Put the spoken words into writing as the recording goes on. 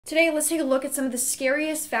Today, let's take a look at some of the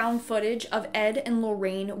scariest found footage of Ed and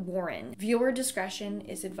Lorraine Warren. Viewer discretion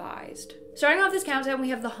is advised. Starting off this countdown, we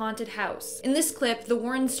have the haunted house. In this clip, the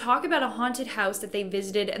Warrens talk about a haunted house that they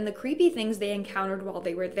visited and the creepy things they encountered while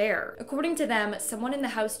they were there. According to them, someone in the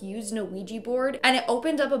house used an Ouija board and it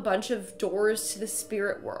opened up a bunch of doors to the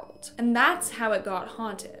spirit world. And that's how it got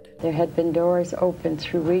haunted. There had been doors open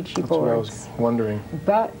through Ouija boards. That's what I was wondering.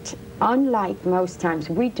 But unlike most times,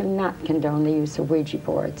 we do not condone the use of Ouija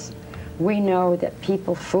boards. We know that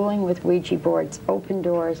people fooling with Ouija boards open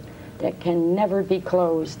doors that can never be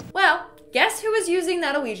closed. Well, guess who was using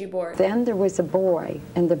that Ouija board? Then there was a boy,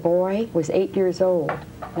 and the boy was 8 years old.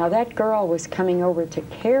 Now that girl was coming over to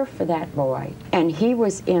care for that boy, and he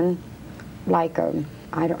was in like a,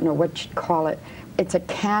 I don't know what you'd call it, it's a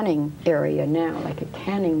canning area now, like a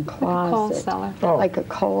canning closet. Coal cellar. Oh. Like a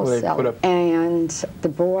coal cellar. And the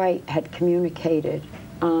boy had communicated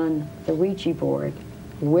on the Ouija board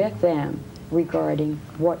with them regarding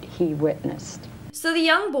what he witnessed. So the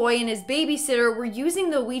young boy and his babysitter were using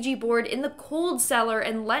the Ouija board in the cold cellar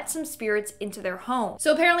and let some spirits into their home.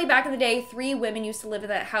 So apparently back in the day, 3 women used to live in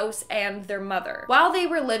that house and their mother. While they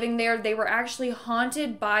were living there, they were actually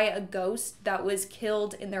haunted by a ghost that was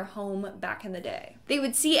killed in their home back in the day. They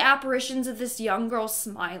would see apparitions of this young girl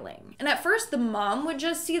smiling. And at first the mom would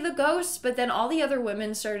just see the ghost, but then all the other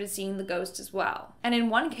women started seeing the ghost as well. And in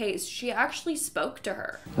one case, she actually spoke to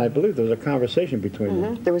her. I believe there was a conversation between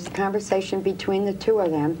them. There was a conversation between the two of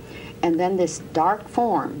them, and then this dark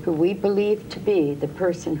form, who we believe to be the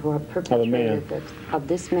person who had perpetrated this, of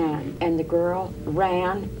this man, and the girl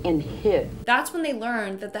ran and hid. That's when they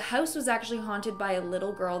learned that the house was actually haunted by a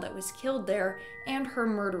little girl that was killed there and her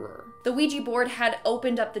murderer. The Ouija board had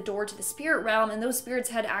opened up the door to the spirit realm, and those spirits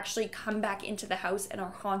had actually come back into the house and are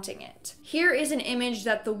haunting it. Here is an image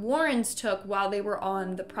that the Warrens took while they were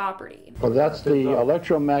on the property. Well, that's the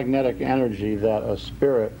electromagnetic energy that a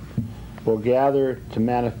spirit will gather to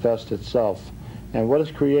manifest itself. And what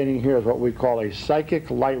it's creating here is what we call a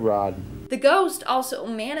psychic light rod. The ghost also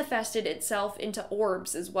manifested itself into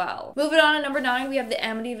orbs as well. Moving on to number 9, we have the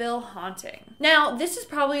Amityville Haunting. Now, this is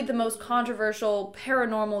probably the most controversial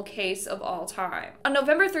paranormal case of all time. On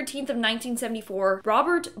November 13th of 1974,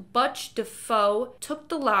 Robert Butch Defoe took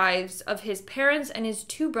the lives of his parents and his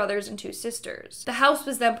 2 brothers and 2 sisters. The house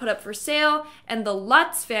was then put up for sale, and the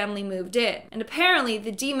Lutz family moved in. And apparently,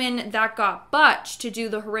 the demon that got Butch to do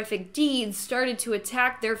the horrific deeds started to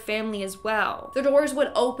attack their family as well. The doors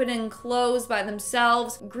would open and close by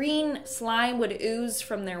themselves, green slime would ooze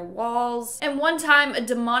from their walls, and one time a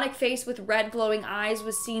demonic face with red glowing eyes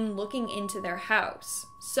was seen looking into their house.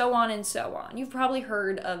 So on and so on. You've probably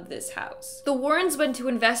heard of this house. The Warrens went to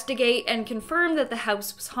investigate and confirmed that the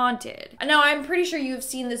house was haunted. And now I'm pretty sure you've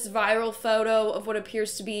seen this viral photo of what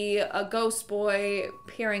appears to be a ghost boy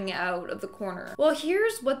peering out of the corner. Well,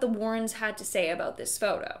 here's what the Warrens had to say about this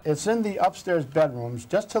photo. It's in the upstairs bedrooms,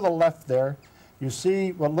 just to the left there. You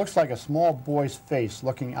see what looks like a small boy's face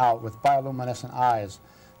looking out with bioluminescent eyes.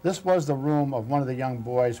 This was the room of one of the young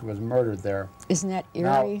boys who was murdered there. Isn't that eerie?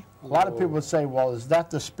 Now, a lot of people would say, well, is that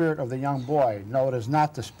the spirit of the young boy? No, it is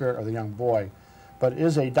not the spirit of the young boy, but it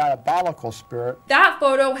is a diabolical spirit. That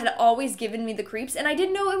photo had always given me the creeps, and I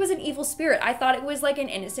didn't know it was an evil spirit. I thought it was like an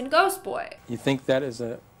innocent ghost boy. You think that is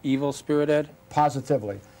an evil spirit, Ed?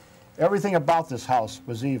 Positively. Everything about this house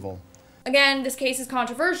was evil. Again, this case is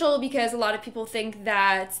controversial because a lot of people think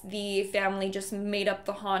that the family just made up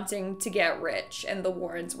the haunting to get rich and the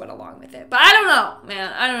Warrens went along with it. But I don't know,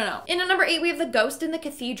 man. I don't know. In at number 8, we have the Ghost in the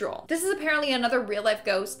Cathedral. This is apparently another real-life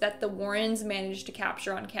ghost that the Warrens managed to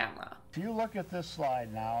capture on camera. If you look at this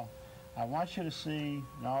slide now, I want you to see,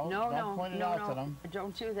 don't point it out to them.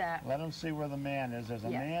 Don't do that. Let them see where the man is. There's a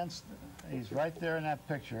man, he's right there in that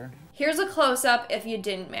picture. Here's a close-up if you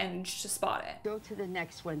didn't manage to spot it. Go to the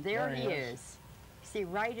next one. There he is. See,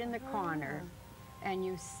 right in the corner, and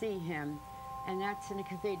you see him, and that's in the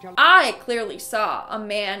cathedral. I clearly saw a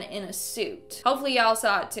man in a suit. Hopefully y'all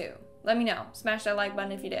saw it too. Let me know. Smash that like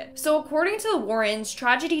button if you did. So according to the Warrens,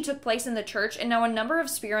 tragedy took place in the church and now a number of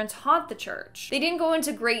spirits haunt the church. They didn't go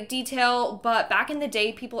into great detail, but back in the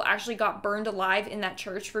day, people actually got burned alive in that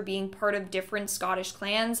church for being part of different Scottish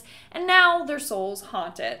clans, and now their souls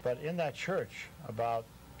haunt it. But in that church, about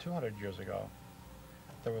 200 years ago,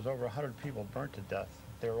 there was over 100 people burnt to death.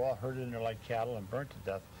 They were all herded in there like cattle and burnt to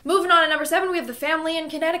death. Moving on to number 7, we have the Family in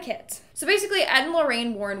Connecticut. So basically, Ed and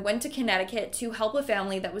Lorraine Warren went to Connecticut to help a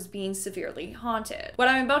family that was being severely haunted. What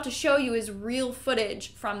I'm about to show you is real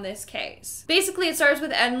footage from this case. Basically, it starts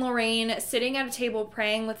with Ed and Lorraine sitting at a table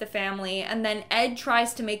praying with the family, and then Ed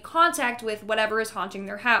tries to make contact with whatever is haunting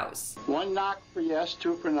their house. 1 knock for yes,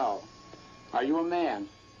 2 for no. Are you a man?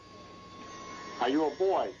 Are you a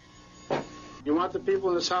boy? You want the people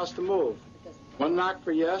in this house to move? 1 knock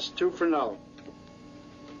for yes, 2 for no.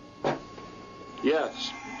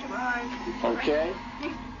 Yes. Okay.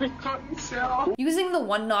 Using the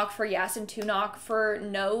 1 knock for yes and 2 knock for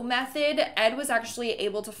no method, Ed was actually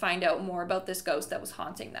able to find out more about this ghost that was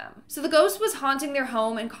haunting them. So the ghost was haunting their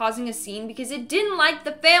home and causing a scene because it didn't like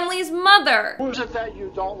the family's mother. Who is it that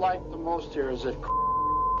you don't like the most here? Is it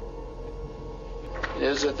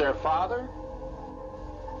their father?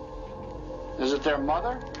 Is it their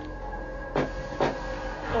mother?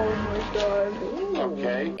 Oh my god.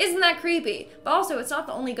 Okay. Isn't that creepy? But also, it's not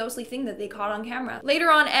the only ghostly thing that they caught on camera.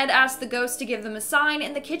 Later on, Ed asks the ghost to give them a sign,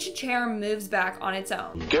 and the kitchen chair moves back on its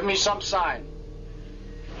own. Give me some sign.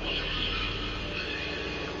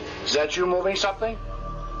 Is that you moving something?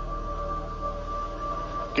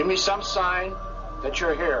 Give me some sign that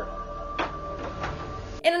you're here.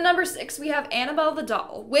 And at number 6, we have Annabelle the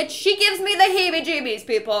Doll, which she gives me the heebie-jeebies,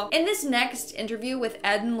 people. In this next interview with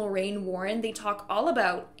Ed and Lorraine Warren, they talk all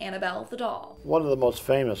about Annabelle the Doll. One of the most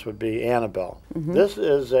famous would be Annabelle. This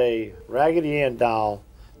is a Raggedy Ann doll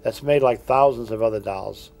that's made like thousands of other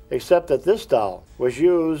dolls, except that this doll was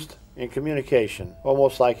used in communication,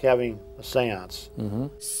 almost like having a seance.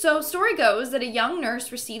 So story goes that a young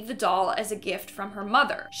nurse received the doll as a gift from her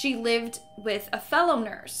mother. She lived with a fellow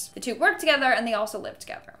nurse. The two worked together and they also lived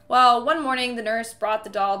together. Well, one morning the nurse brought the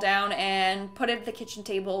doll down and put it at the kitchen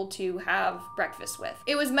table to have breakfast with.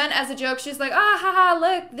 It was meant as a joke. She's like, ah, haha,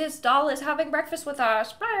 look, this doll is having breakfast with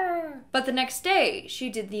us. But the next day, she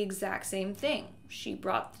did the exact same thing. She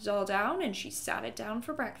brought the doll down and she sat it down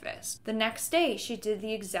for breakfast. The next day, she did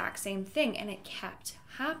the exact same thing and it kept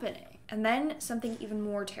happening. And then something even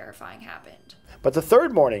more terrifying happened. But the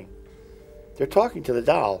third morning, they're talking to the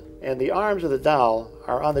doll, and the arms of the doll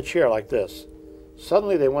are on the chair like this.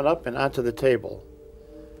 Suddenly they went up and onto the table.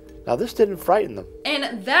 Now this didn't frighten them.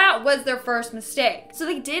 And that was their first mistake. So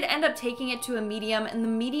they did end up taking it to a medium, and the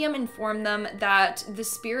medium informed them that the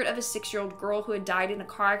spirit of a 6-year-old girl who had died in a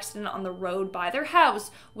car accident on the road by their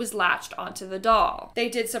house was latched onto the doll. They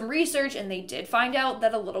did some research and they did find out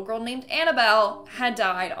that a little girl named Annabelle had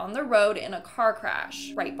died on the road in a car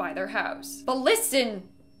crash right by their house. But listen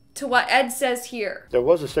to what Ed says here. There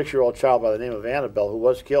was a 6-year-old child by the name of Annabelle who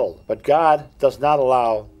was killed, but God does not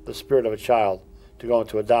allow the spirit of a child to go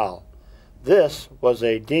into a doll. This was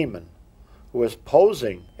a demon who was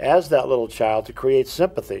posing as that little child to create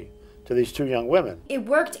sympathy to these two young women. It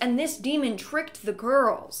worked, and this demon tricked the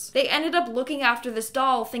girls. They ended up looking after this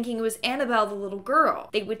doll thinking it was Annabelle the little girl.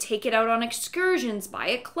 They would take it out on excursions, buy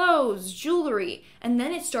it clothes, jewelry, and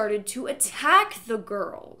then it started to attack the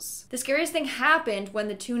girls. The scariest thing happened when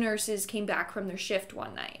the two nurses came back from their shift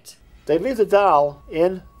one night. They'd leave the doll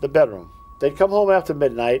in the bedroom. They'd come home after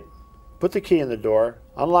midnight, put the key in the door,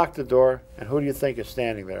 unlock the door, and who do you think is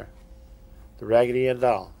standing there? The Raggedy Ann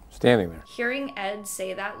doll. Standing there. Hearing Ed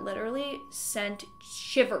say that literally sent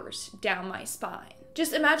shivers down my spine.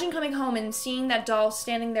 Just imagine coming home and seeing that doll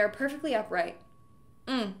standing there perfectly upright.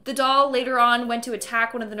 The doll later on went to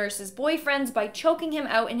attack one of the nurse's boyfriends by choking him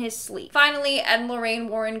out in his sleep. Finally, Ed and Lorraine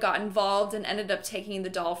Warren got involved and ended up taking the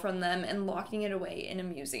doll from them and locking it away in a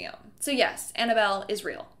museum. So yes, Annabelle is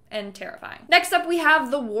real and terrifying. Next up, we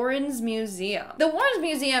have the Warrens Museum. The Warrens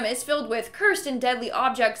Museum is filled with cursed and deadly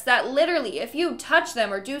objects that literally, if you touch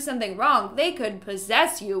them or do something wrong, they could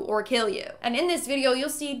possess you or kill you. And in this video, you'll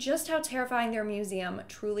see just how terrifying their museum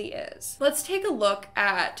truly is. Let's take a look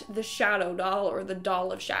at the Shadow Doll, or the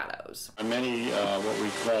Doll of Shadows. Many what we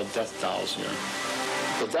call death dolls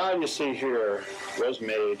here. The doll you see here was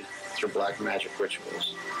made through black magic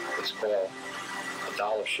rituals. It's called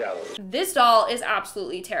Doll of Shadows. This doll is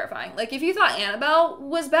absolutely terrifying. Like, if you thought Annabelle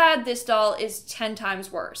was bad, this doll is 10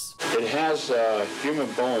 times worse. It has human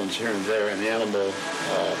bones here and there and animal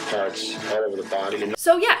parts all over the body.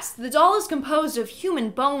 So yes, the doll is composed of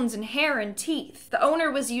human bones and hair and teeth. The owner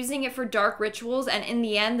was using it for dark rituals, and in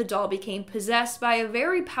the end, the doll became possessed by a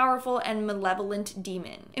very powerful and malevolent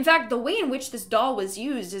demon. In fact, the way in which this doll was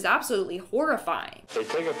used is absolutely horrifying. They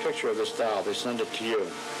take a picture of this doll, they send it to you,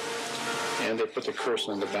 and they put the curse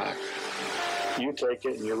on the back. You take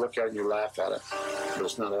it and you look at it and you laugh at it, but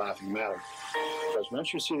it's not a laughing matter. Because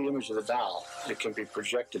once you see the image of the doll, it can be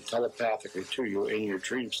projected telepathically to you in your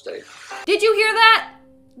dream state. Did you hear that?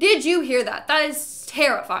 Did you hear that? That is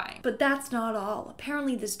terrifying. But that's not all.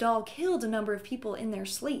 Apparently this doll killed a number of people in their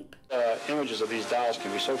sleep. Images of these dolls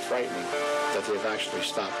can be so frightening that they've actually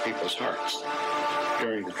stopped people's hearts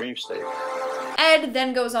during the dream state. Ed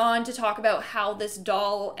then goes on to talk about how this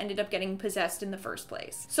doll ended up getting possessed in the first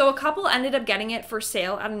place. So a couple ended up getting it for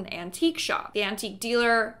sale at an antique shop. The antique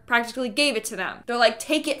dealer practically gave it to them. They're like,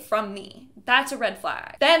 take it from me. That's a red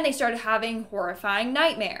flag. Then they started having horrifying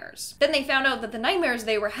nightmares. Then they found out that the nightmares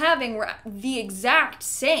they were having were the exact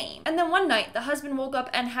same. And then one night, the husband woke up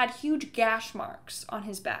and had huge gash marks on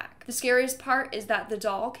his back. The scariest part is that the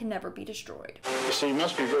doll can never be destroyed. You see, you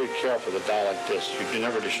must be very careful with a doll like this. You can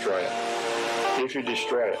never destroy it. If you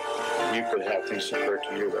destroy it, you could have things occur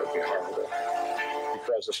to you that would be horrible.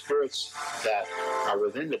 Because the spirits that are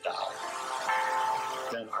within the doll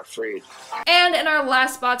then are freed. And in our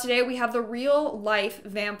last spot today, we have the real life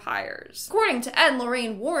vampires. According to Ed and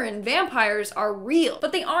Lorraine Warren, vampires are real,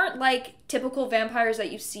 but they aren't like typical vampires that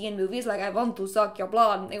you see in movies, like I want to suck your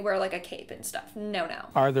blood, and they wear like a cape and stuff. No.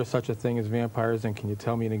 Are there such a thing as vampires, and can you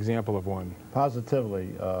tell me an example of one?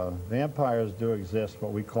 Positively. Vampires do exist,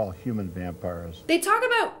 what we call human vampires. They talk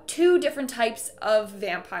about two different types of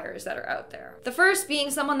vampires that are out there. The first being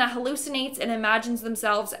someone that hallucinates and imagines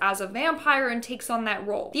themselves as a vampire and takes on that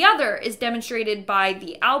role. The other is demonstrated by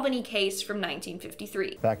the Albany case from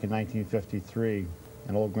 1953. Back in 1953,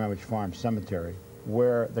 in Old Greenwich Farm Cemetery,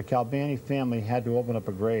 where the Calbani family had to open up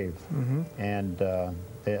a grave, and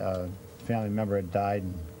a family member had died,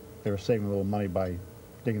 and they were saving a little money by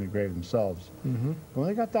digging the grave themselves. When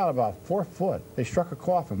they got down about 4 foot, they struck a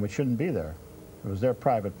coffin which shouldn't be there. It was their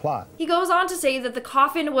private plot. He goes on to say that the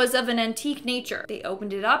coffin was of an antique nature. They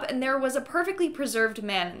opened it up and there was a perfectly preserved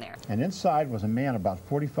man in there. And inside was a man about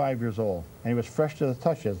 45 years old, and he was fresh to the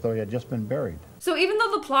touch as though he had just been buried. So even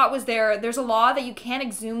though the plot was there, there's a law that you can't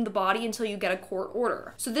exhume the body until you get a court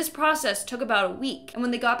order. So this process took about a week. And when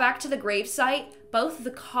they got back to the grave site, both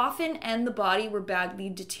the coffin and the body were badly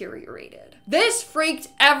deteriorated. This freaked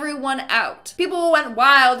everyone out. People went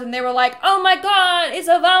wild and they were like, oh my god, it's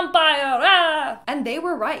a vampire, ah! And they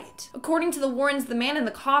were right. According to the Warrens, the man in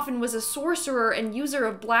the coffin was a sorcerer and user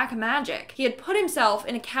of black magic. He had put himself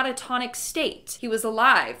in a catatonic state. He was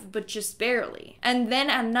alive, but just barely. And then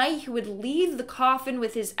at night, he would leave the coffin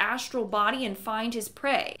with his astral body and find his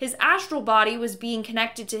prey. His astral body was being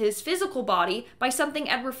connected to his physical body by something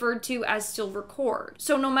Ed referred to as silver cord.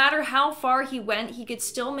 So no matter how far he went, he could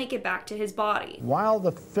still make it back to his body. While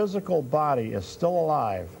the physical body is still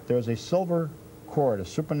alive, there's a silver cord, a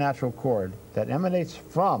supernatural cord, that emanates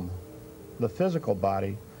from the physical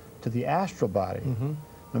body to the astral body.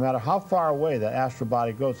 No matter how far away that astral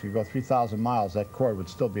body goes, if you go 3,000 miles, that cord would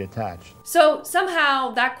still be attached. So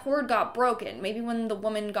somehow that cord got broken, maybe when the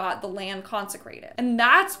woman got the land consecrated. And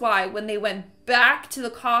that's why when they went back to the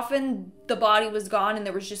coffin, the body was gone and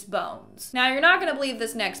there was just bones. Now you're not gonna believe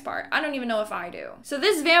this next part. I don't even know if I do. So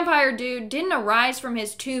this vampire dude didn't arise from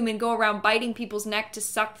his tomb and go around biting people's neck to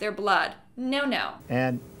suck their blood. No.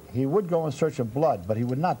 And he would go in search of blood, but he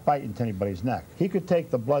would not bite into anybody's neck. He could take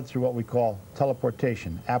the blood through what we call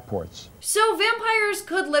teleportation, apports. So vampires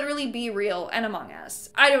could literally be real and among us.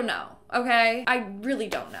 I don't know, okay? I really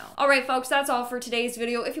don't know. All right, folks, that's all for today's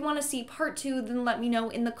video. If you want to see part 2, then let me know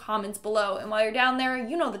in the comments below. And while you're down there,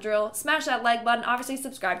 you know the drill. Smash that like button. Obviously,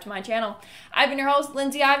 subscribe to my channel. I've been your host,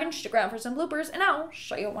 Lindsay Ivan. Stick around for some bloopers, and I'll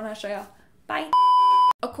show you when I show you. Bye.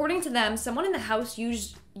 According to them, someone in the house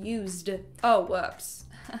used... Oh, whoops.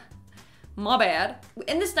 My bad.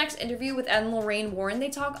 In this next interview with Ed and Lorraine Warren, they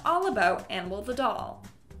talk all about Annabelle the Doll.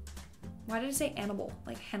 Why did I say Annabelle?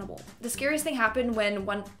 Like Hannibal. The scariest thing happened when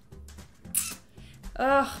one...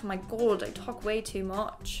 Ugh, my god, I talk way too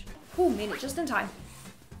much. Whew, made it just in time.